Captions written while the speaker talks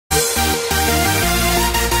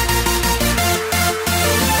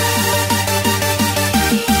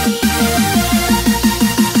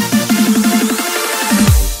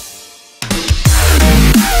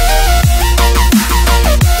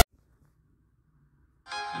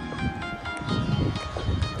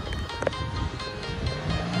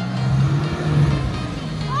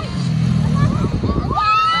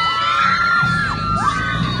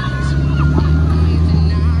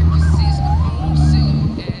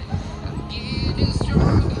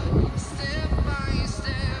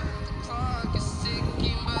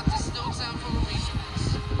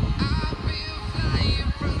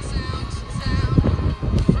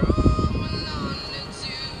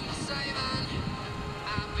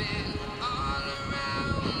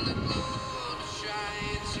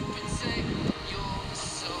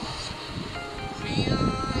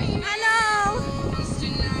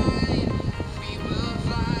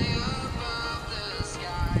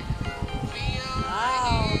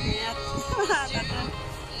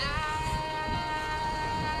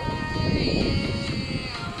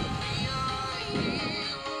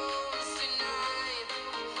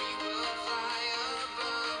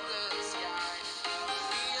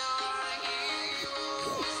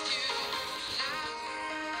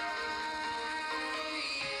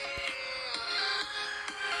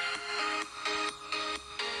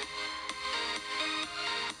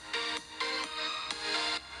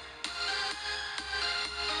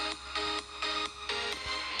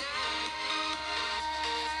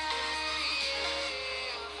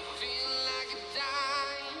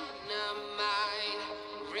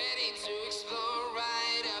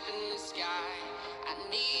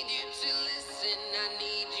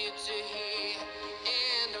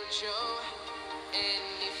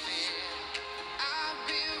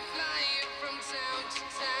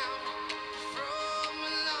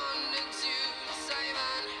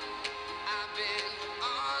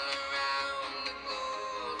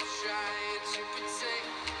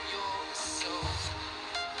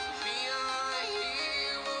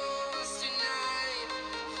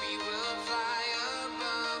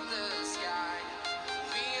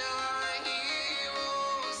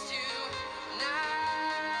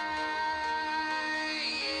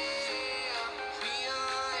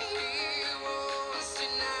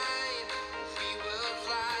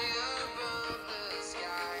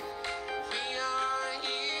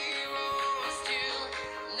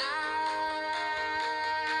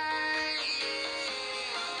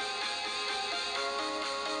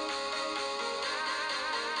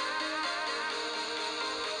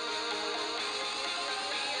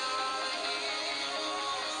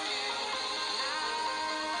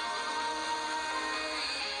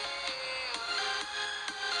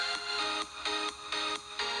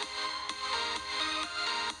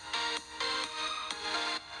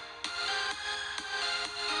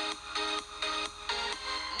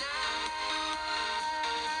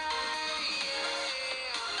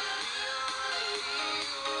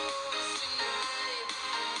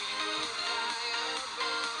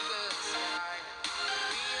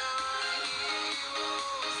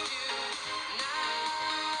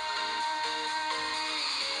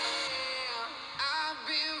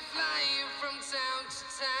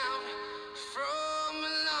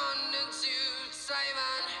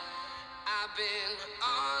man. I've been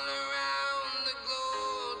all around the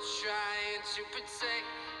globe trying to protect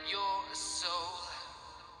your soul.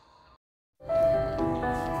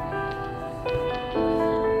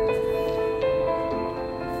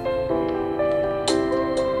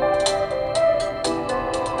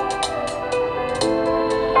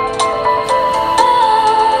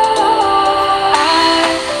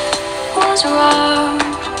 Wrong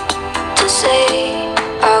to say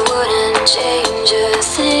I wouldn't change a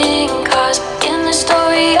thing, 'cause in the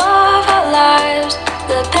story of our lives,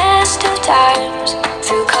 the best of times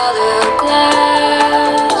through colored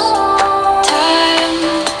glass,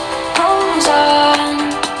 time moves on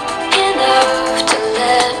enough to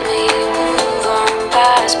let me move on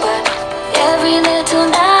past, but every little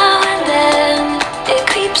now and then it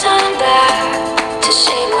creeps on back to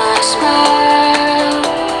shade my smile.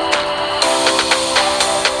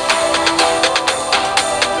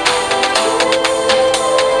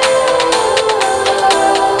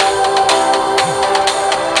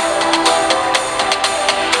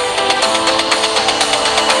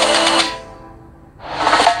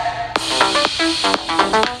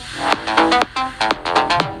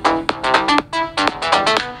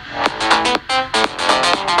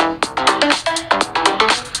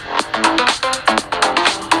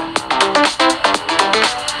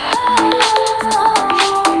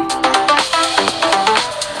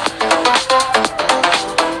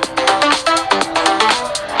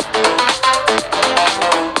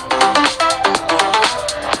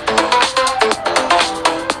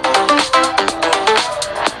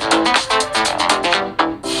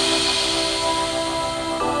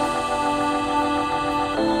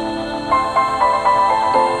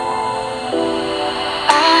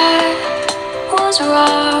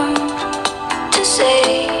 Wrong to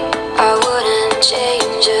say I wouldn't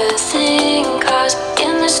change a thing, 'cause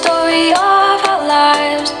in the story of our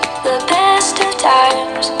lives, the best of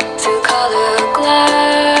times through colored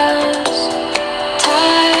glass,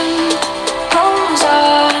 time rolls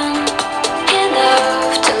on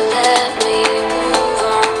enough to let me move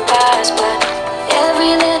on past, but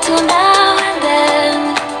every little now and then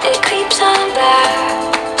it creeps on back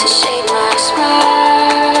to shade my smile.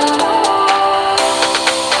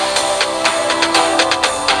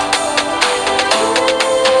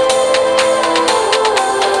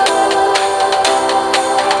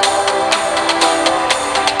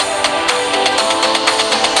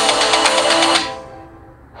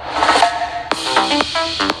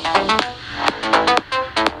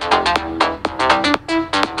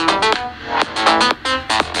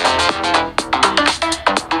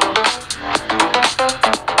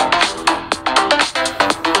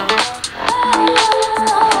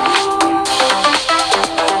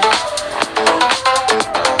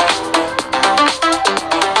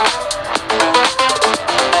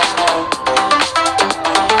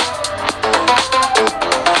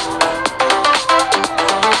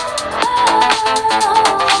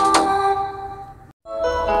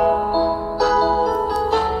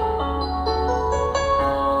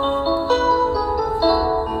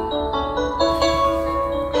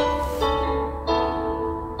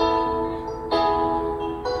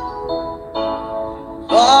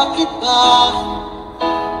 Bakit ba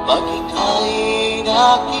pag ika'y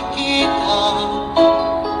nakikita,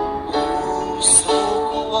 puso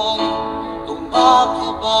ko ay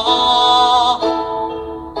kumakaba?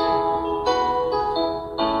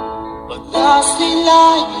 Pag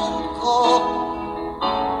nasilayan ko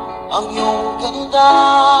ang iyong ganda,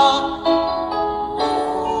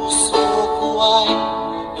 puso ko ay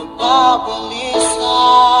nagbabalisa.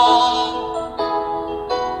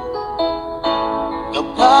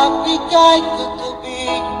 Kapag ika'y katabi,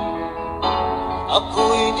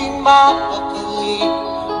 ako'y di mapakali.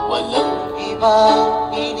 Walang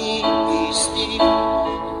ibang iniisip,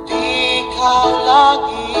 di ka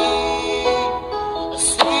lagi.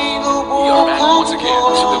 We are back once again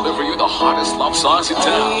to deliver you the hottest love songs in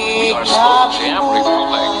town. We are Slow Jam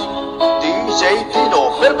Republic. DJ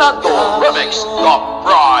Dino Fernando Remix, the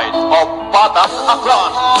pride of Batas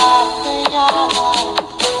Aklan.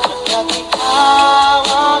 At ikaw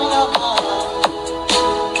ang laman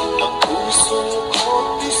ng puso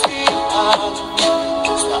ko't bisihan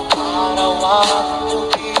sa araw at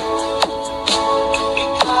gabi.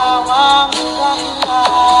 Ikaw ang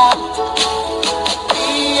dahilan,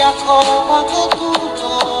 di ako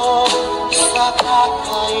matututo sa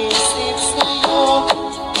kakaisip sa'yo.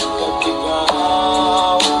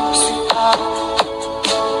 Kapigaw siya,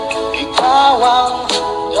 ikaw ang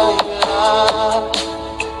dahilan.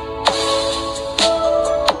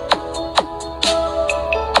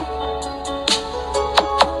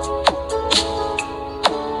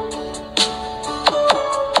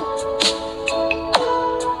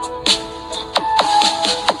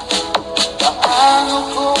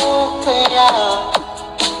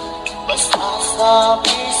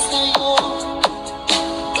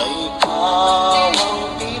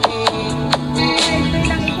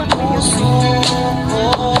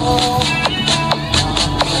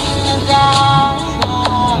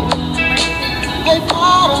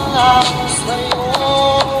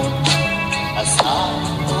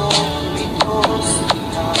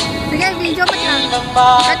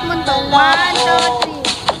 Cut mo to. 1, 2,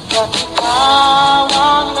 3. At ikaw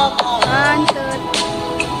ang laman 1, 2,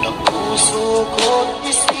 3. ng puso ko't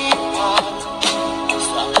isipan.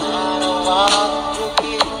 Sa araw at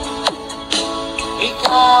gabi,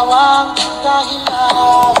 ikaw ang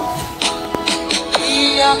dahilan.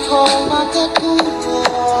 Di ako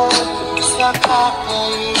makatulog sa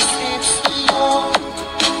kakaisip sa'yo.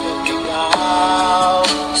 Ikaw,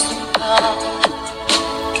 sinta,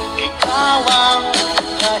 ikaw ang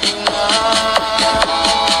dahilan.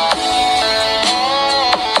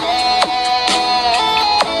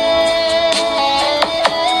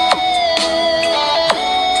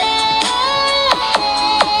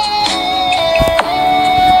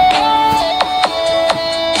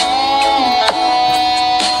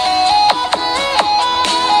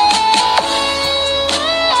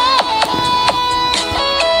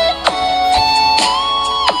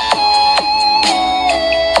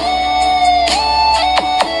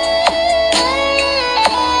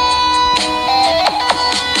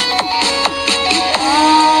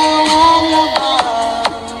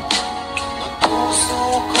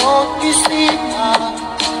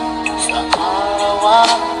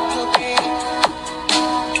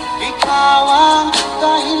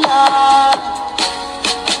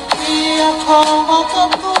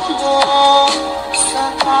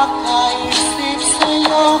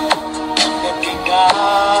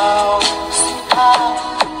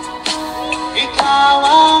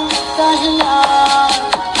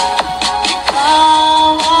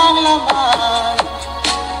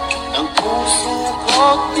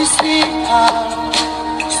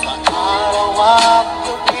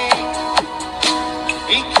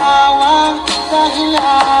 Ikaw ang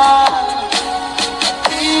dahilan.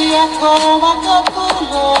 Di ako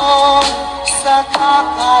makatulog sa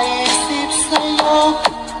kakaisip sa'yo.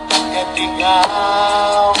 At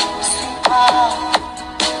ikaw, sinta,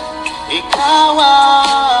 ikaw ang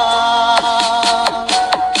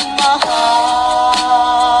mahal.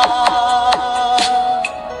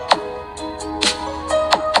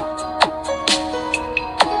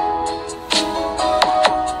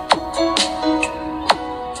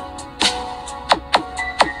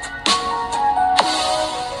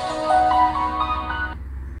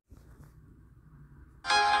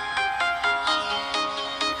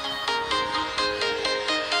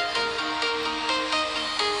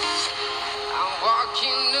 Walking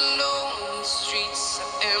alone, the streets are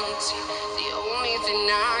empty. The only thing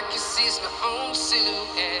I can see is my own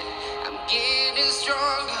silhouette. I'm getting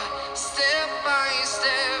stronger, step by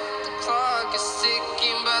step. The clock is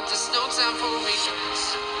ticking, but there's no time for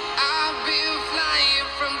regrets. I've been flying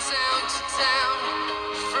from town to town,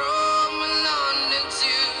 from London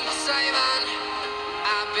to Taiwan.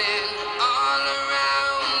 I've been all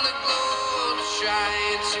around the globe,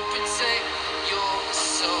 trying to protect your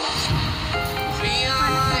soul.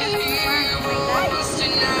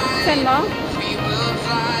 Saan mo? We will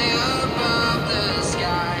fly above the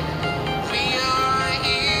sky. We are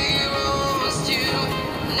heroes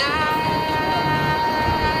tonight.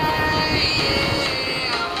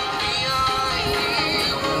 Yeah. We are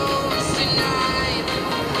heroes tonight.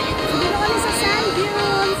 We will Dito kami sa sand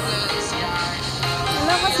dunes. the sky.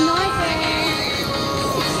 Ilocos Norte.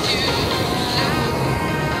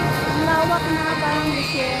 Ang lawak na parang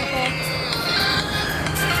desierto.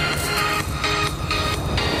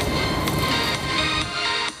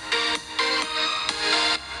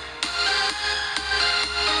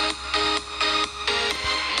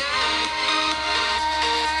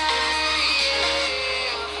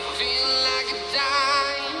 Feel like a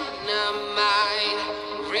dynamite,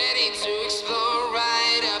 ready to explode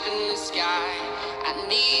right up in the sky. I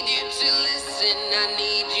need you to listen, I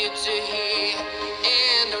need you to hear,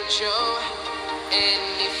 and don't show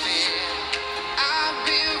any fear.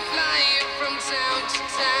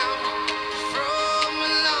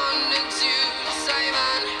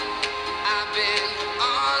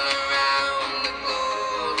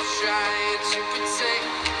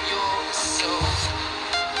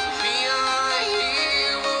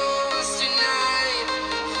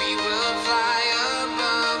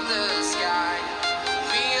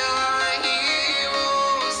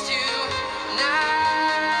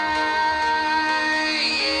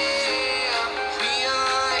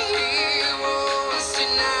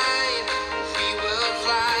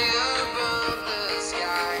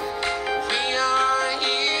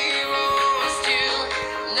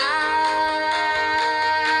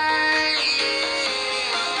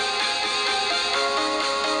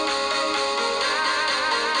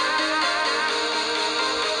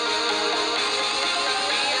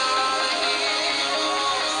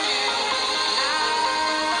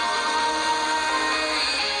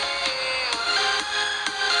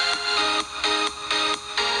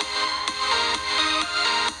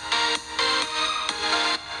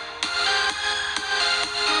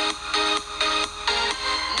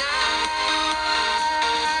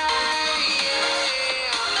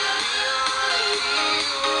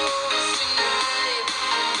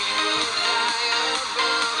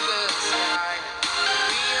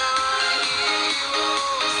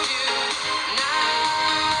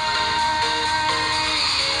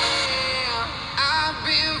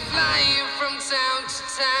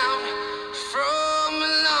 down.